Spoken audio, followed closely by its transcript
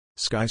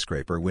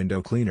Skyscraper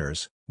window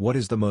cleaners, what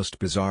is the most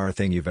bizarre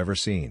thing you've ever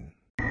seen?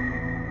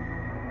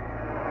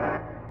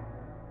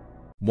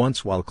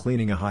 Once while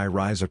cleaning a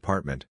high-rise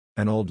apartment,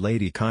 an old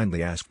lady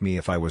kindly asked me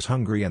if I was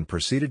hungry and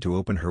proceeded to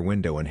open her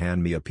window and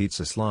hand me a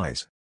pizza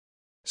slice.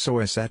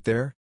 So I sat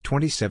there,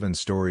 27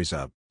 stories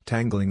up,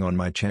 tangling on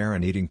my chair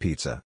and eating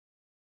pizza.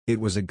 It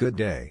was a good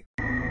day.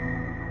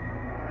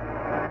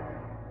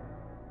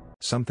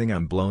 Something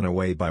I'm blown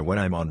away by when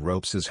I'm on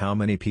ropes is how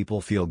many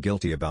people feel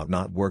guilty about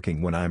not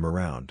working when I'm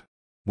around.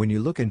 When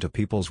you look into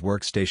people's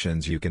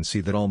workstations you can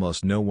see that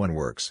almost no one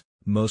works.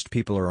 Most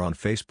people are on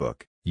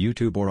Facebook,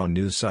 YouTube or on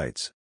news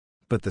sites.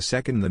 But the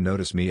second they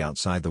notice me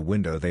outside the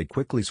window they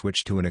quickly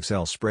switch to an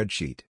Excel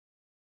spreadsheet.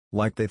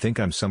 Like they think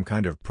I'm some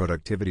kind of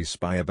productivity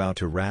spy about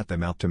to rat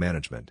them out to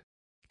management.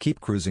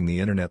 Keep cruising the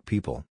internet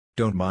people,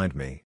 don't mind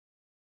me.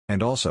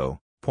 And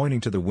also,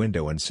 pointing to the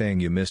window and saying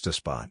you missed a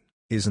spot,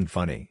 isn't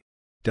funny.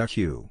 Duck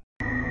you.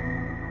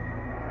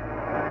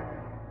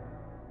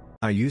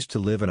 I used to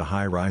live in a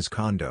high-rise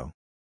condo.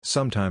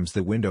 Sometimes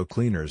the window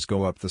cleaners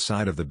go up the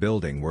side of the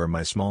building where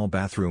my small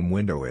bathroom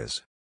window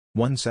is.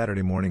 One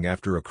Saturday morning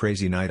after a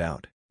crazy night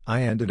out,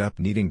 I ended up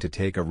needing to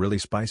take a really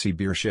spicy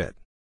beer shit.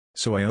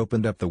 So I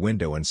opened up the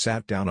window and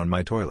sat down on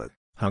my toilet,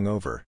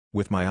 hungover,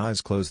 with my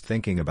eyes closed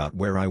thinking about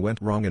where I went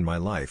wrong in my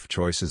life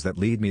choices that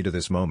lead me to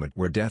this moment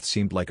where death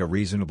seemed like a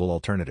reasonable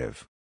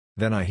alternative.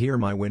 Then I hear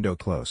my window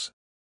close.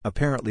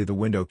 Apparently the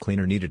window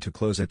cleaner needed to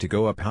close it to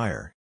go up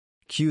higher.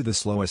 Cue the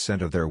slow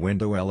ascent of their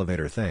window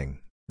elevator thing.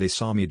 They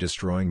saw me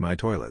destroying my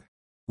toilet.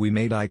 We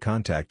made eye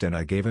contact and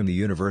I gave him the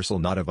universal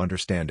nod of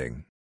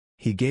understanding.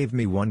 He gave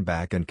me one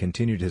back and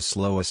continued his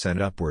slow ascent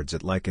upwards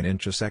at like an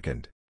inch a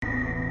second.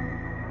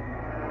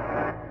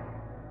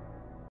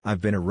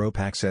 I've been a rope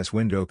access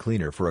window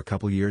cleaner for a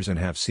couple years and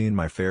have seen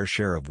my fair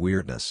share of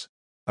weirdness.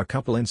 A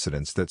couple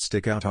incidents that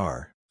stick out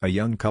are, a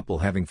young couple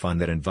having fun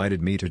that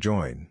invited me to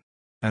join.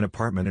 An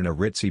apartment in a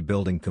ritzy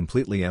building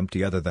completely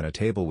empty other than a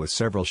table with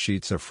several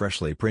sheets of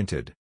freshly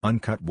printed,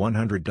 uncut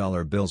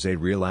 $100 bills, a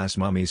real-ass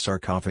mummy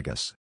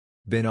sarcophagus.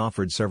 Been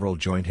offered several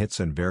joint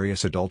hits and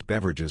various adult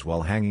beverages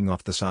while hanging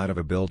off the side of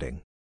a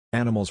building.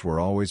 Animals were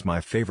always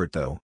my favorite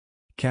though.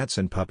 Cats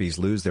and puppies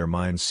lose their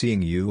minds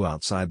seeing you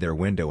outside their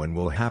window and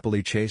will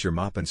happily chase your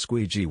mop and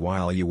squeegee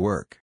while you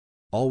work.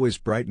 Always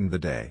brightened the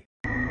day.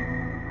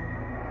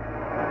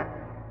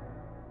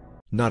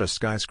 Not a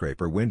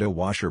skyscraper window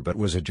washer but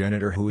was a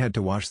janitor who had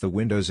to wash the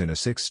windows in a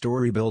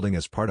 6-story building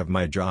as part of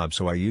my job,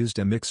 so I used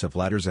a mix of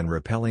ladders and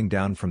rappelling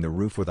down from the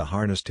roof with a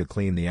harness to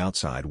clean the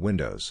outside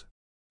windows.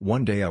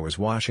 One day I was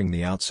washing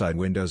the outside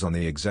windows on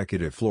the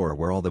executive floor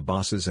where all the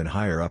bosses and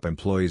higher-up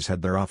employees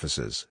had their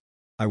offices.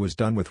 I was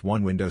done with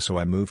one window so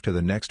I moved to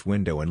the next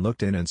window and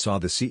looked in and saw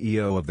the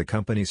CEO of the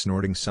company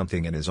snorting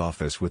something in his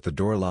office with the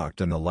door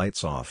locked and the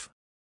lights off.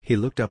 He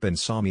looked up and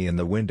saw me in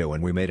the window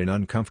and we made an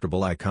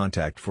uncomfortable eye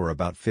contact for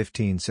about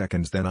 15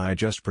 seconds, then I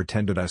just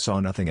pretended I saw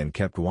nothing and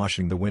kept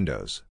washing the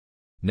windows.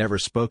 Never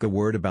spoke a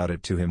word about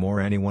it to him or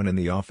anyone in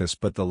the office,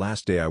 but the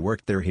last day I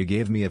worked there he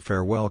gave me a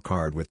farewell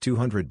card with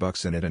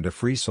 $200 in it and a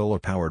free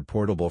solar-powered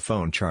portable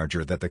phone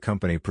charger that the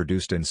company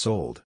produced and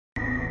sold.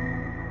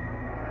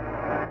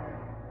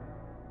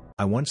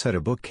 I once had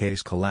a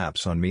bookcase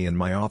collapse on me in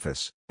my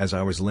office. As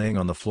I was laying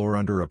on the floor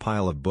under a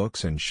pile of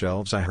books and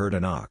shelves I heard a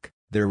knock.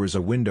 There was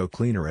a window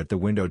cleaner at the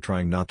window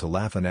trying not to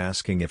laugh and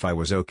asking if I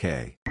was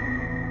okay.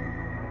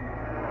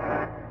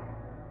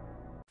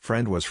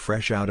 Friend was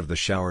fresh out of the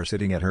shower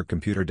sitting at her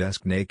computer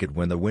desk naked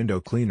when the window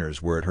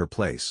cleaners were at her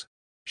place.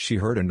 She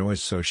heard a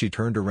noise so she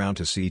turned around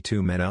to see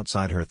two men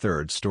outside her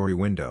 3rd-story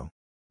window.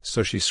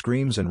 So she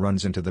screams and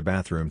runs into the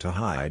bathroom to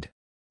hide.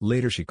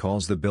 Later she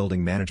calls the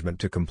building management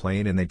to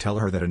complain and they tell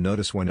her that a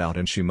notice went out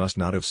and she must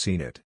not have seen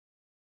it.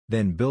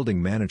 Then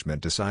building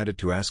management decided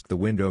to ask the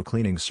window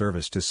cleaning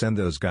service to send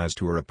those guys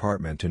to her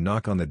apartment to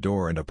knock on the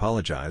door and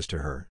apologize to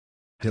her.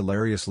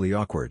 Hilariously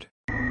awkward.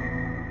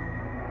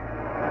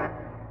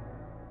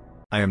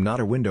 I am not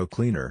a window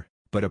cleaner,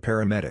 but a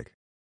paramedic.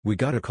 We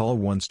got a call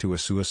once to a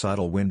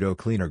suicidal window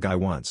cleaner guy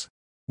once.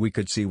 We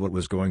could see what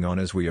was going on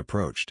as we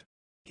approached.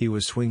 He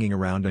was swinging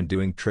around and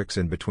doing tricks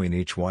in between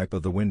each wipe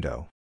of the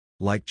window.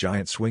 Like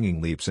giant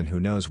swinging leaps and who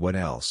knows what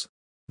else.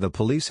 The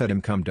police had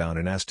him come down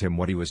and asked him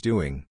what he was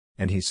doing.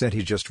 And he said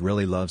he just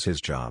really loves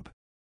his job.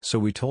 So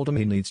we told him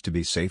he needs to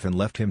be safe and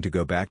left him to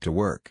go back to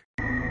work.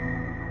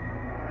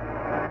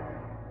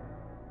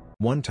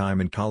 One time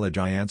in college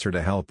I answered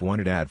a help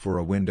wanted ad for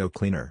a window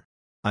cleaner.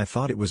 I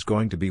thought it was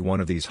going to be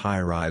one of these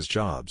high-rise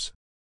jobs.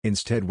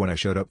 Instead when I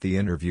showed up the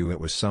interview it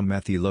was some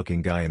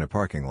methy-looking guy in a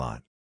parking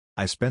lot.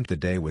 I spent the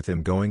day with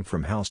him going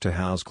from house to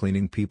house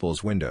cleaning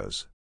people's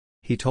windows.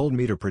 He told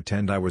me to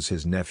pretend I was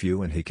his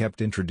nephew and he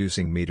kept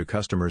introducing me to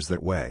customers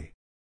that way.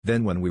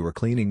 Then when we were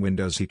cleaning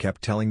windows he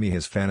kept telling me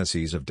his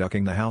fantasies of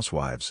ducking the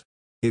housewives.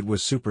 It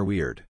was super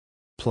weird.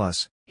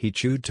 Plus, he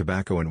chewed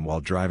tobacco and while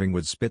driving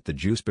would spit the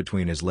juice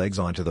between his legs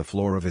onto the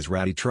floor of his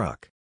ratty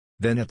truck.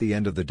 Then at the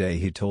end of the day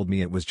he told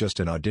me it was just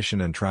an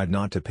audition and tried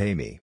not to pay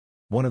me.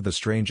 One of the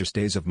strangest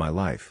days of my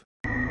life.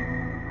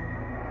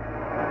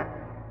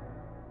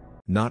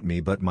 Not me,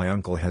 but my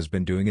uncle has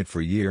been doing it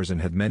for years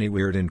and had many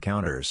weird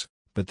encounters,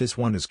 but this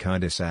one is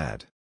kinda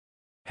sad.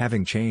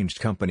 Having changed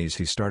companies,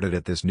 he started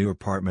at this new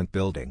apartment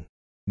building.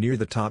 Near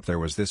the top there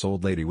was this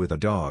old lady with a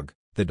dog.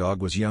 The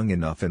dog was young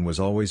enough and was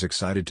always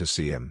excited to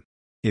see him.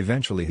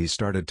 Eventually he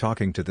started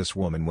talking to this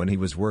woman when he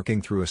was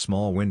working through a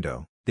small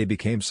window. They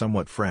became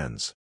somewhat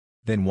friends.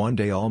 Then one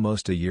day,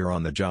 almost a year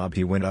on the job,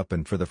 he went up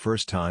and for the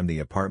first time the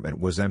apartment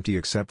was empty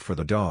except for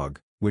the dog,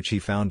 which he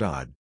found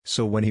odd.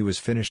 So when he was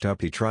finished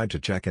up, he tried to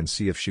check and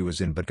see if she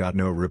was in but got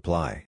no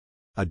reply.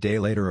 A day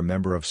later, a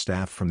member of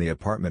staff from the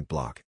apartment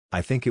block,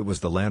 I think it was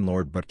the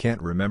landlord but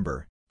can't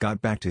remember,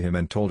 got back to him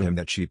and told him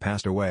that she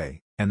passed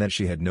away, and that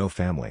she had no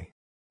family.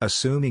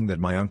 Assuming that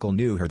my uncle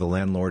knew her, the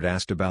landlord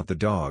asked about the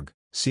dog,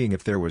 seeing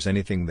if there was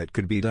anything that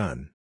could be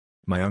done.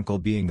 My uncle,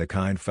 being the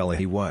kind fella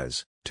he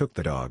was, took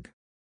the dog.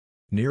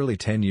 Nearly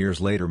 10 years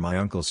later, my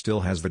uncle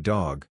still has the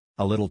dog,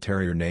 a little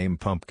terrier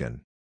named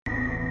Pumpkin.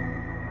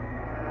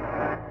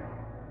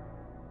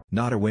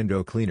 Not a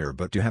window cleaner,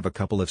 but do have a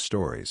couple of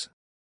stories.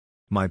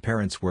 My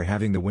parents were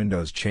having the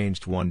windows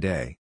changed one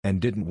day,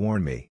 and didn't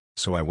warn me,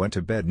 so I went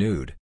to bed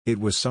nude. It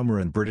was summer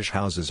and British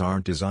houses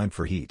aren't designed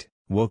for heat.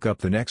 Woke up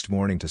the next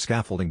morning to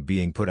scaffolding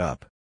being put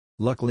up.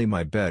 Luckily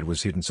my bed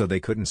was hidden so they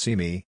couldn't see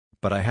me,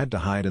 but I had to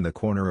hide in the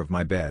corner of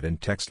my bed and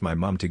text my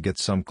mom to get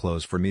some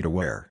clothes for me to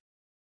wear.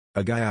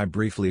 A guy I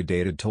briefly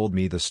dated told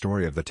me the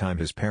story of the time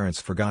his parents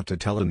forgot to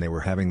tell him they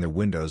were having the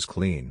windows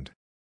cleaned.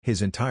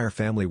 His entire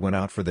family went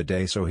out for the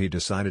day, so he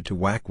decided to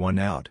whack one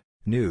out,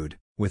 nude,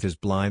 with his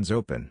blinds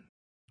open.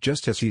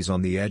 Just as he's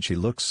on the edge, he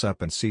looks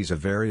up and sees a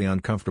very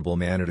uncomfortable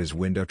man at his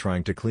window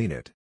trying to clean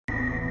it.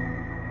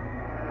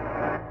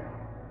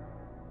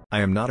 I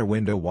am not a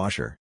window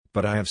washer,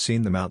 but I have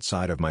seen them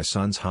outside of my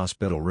son's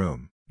hospital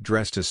room,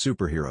 dressed as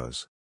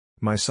superheroes.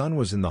 My son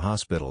was in the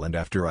hospital, and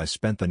after I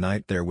spent the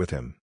night there with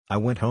him, I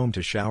went home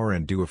to shower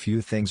and do a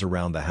few things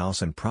around the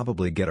house and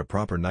probably get a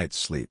proper night's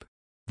sleep.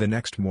 The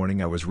next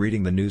morning I was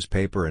reading the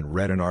newspaper and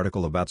read an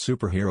article about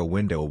superhero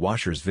window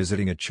washers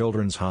visiting a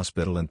children's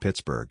hospital in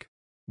Pittsburgh.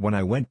 When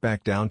I went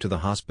back down to the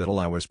hospital,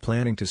 I was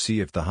planning to see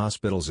if the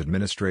hospital's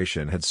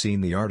administration had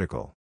seen the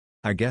article.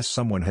 I guess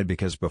someone had,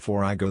 because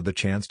before I got the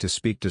chance to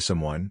speak to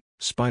someone,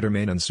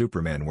 Spider-Man and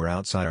Superman were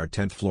outside our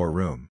 10th floor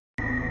room.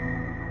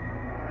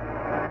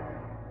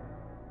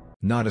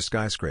 Not a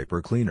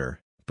skyscraper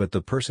cleaner, but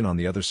the person on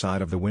the other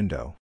side of the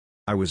window.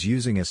 I was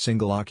using a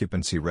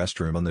single-occupancy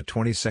restroom on the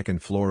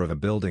 22nd floor of a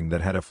building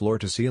that had a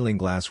floor-to-ceiling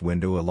glass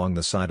window along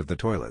the side of the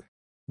toilet.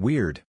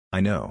 Weird,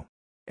 I know.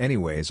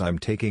 Anyways, I'm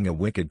taking a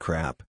wicked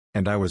crap,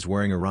 and I was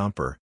wearing a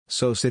romper,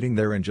 so sitting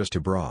there in just a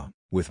bra,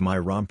 with my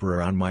romper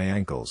around my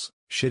ankles,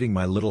 shitting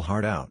my little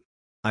heart out.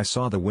 I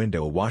saw the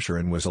window washer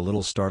and was a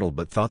little startled,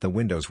 but thought the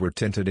windows were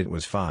tinted, it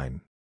was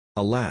fine.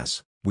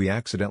 Alas, we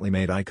accidentally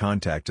made eye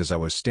contact as I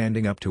was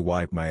standing up to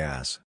wipe my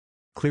ass.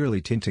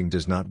 Clearly tinting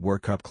does not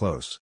work up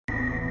close.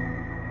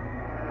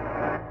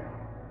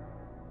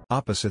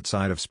 Opposite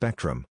side of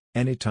spectrum,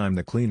 anytime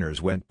the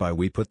cleaners went by,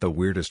 we put the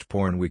weirdest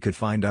porn we could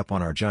find up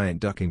on our giant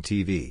ducking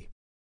TV.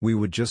 We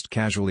would just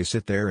casually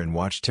sit there and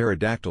watch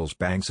pterodactyls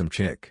bang some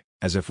chick,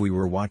 as if we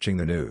were watching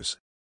the news.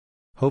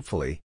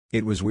 Hopefully,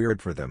 it was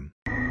weird for them.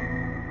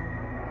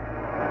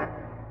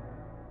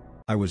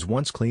 I was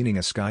once cleaning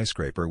a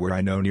skyscraper where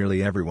I know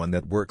nearly everyone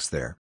that works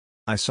there.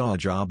 I saw a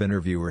job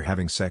interviewer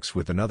having sex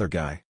with another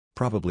guy,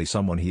 probably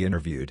someone he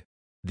interviewed.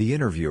 The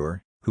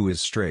interviewer, who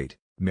is straight,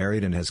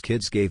 married and has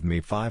kids, gave me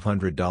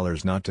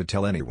 $500 not to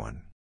tell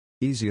anyone.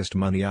 Easiest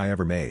money I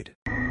ever made.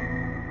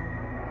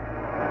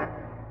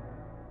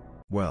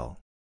 Well,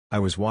 I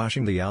was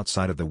washing the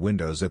outside of the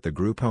windows at the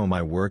group home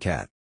I work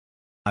at.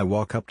 I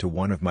walk up to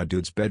one of my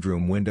dude's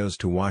bedroom windows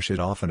to wash it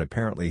off, and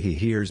apparently he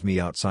hears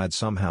me outside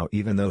somehow,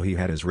 even though he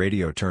had his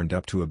radio turned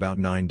up to about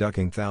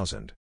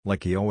 9,000,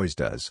 like he always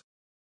does.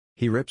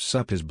 He rips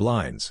up his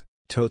blinds,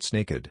 totes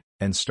naked,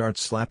 and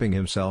starts slapping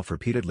himself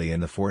repeatedly in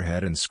the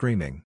forehead and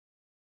screaming.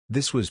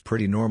 This was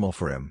pretty normal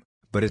for him,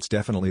 but it's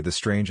definitely the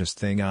strangest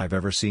thing I've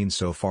ever seen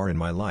so far in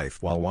my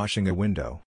life while washing a window.